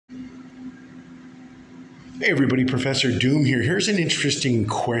Hey everybody, Professor Doom here. Here's an interesting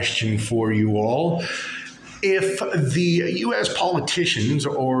question for you all. If the US politicians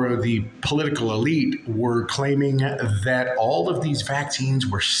or the political elite were claiming that all of these vaccines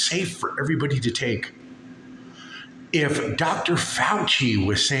were safe for everybody to take, if Dr. Fauci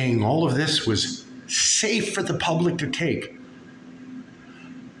was saying all of this was safe for the public to take,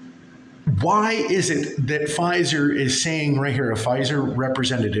 why is it that Pfizer is saying right here, a Pfizer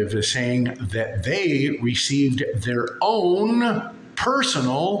representative is saying that they received their own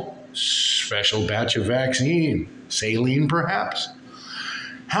personal special batch of vaccine, saline perhaps?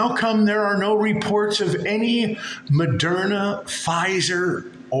 How come there are no reports of any Moderna,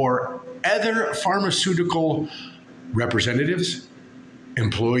 Pfizer, or other pharmaceutical representatives,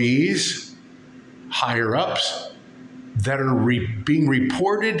 employees, higher ups that are being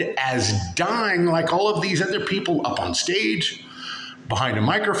reported as dying like all of these other people up on stage, behind a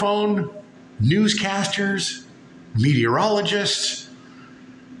microphone, newscasters, meteorologists,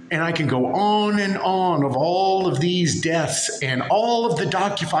 and I can go on and on of all of these deaths, and all of the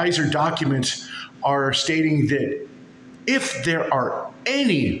Pfizer documents are stating that if there are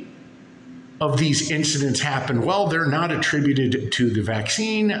any of these incidents happen, well, they're not attributed to the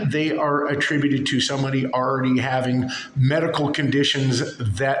vaccine. They are attributed to somebody already having medical conditions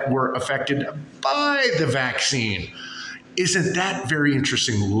that were affected by the vaccine. Isn't that very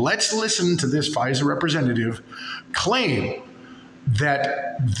interesting? Let's listen to this Pfizer representative claim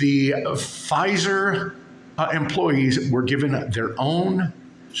that the Pfizer employees were given their own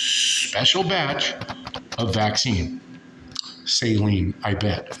special batch of vaccine. Saline, I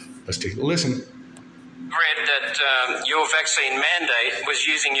bet. Let's take a listen. Read that your vaccine mandate was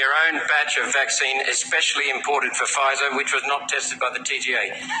using your own batch of vaccine especially imported for Pfizer, which was not tested by the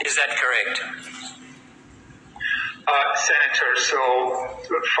TGA. Is that correct? Senator, so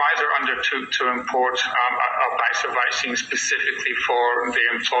Pfizer undertook to import a batch of vaccine specifically for the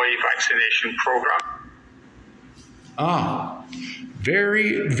employee vaccination program.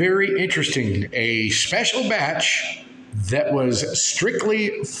 Very, very interesting. A special batch that was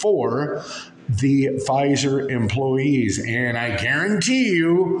strictly for the Pfizer employees. And I guarantee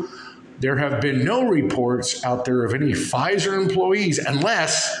you, there have been no reports out there of any Pfizer employees,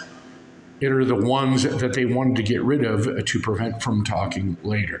 unless it are the ones that they wanted to get rid of to prevent from talking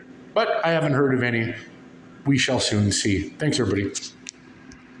later. But I haven't heard of any. We shall soon see. Thanks, everybody.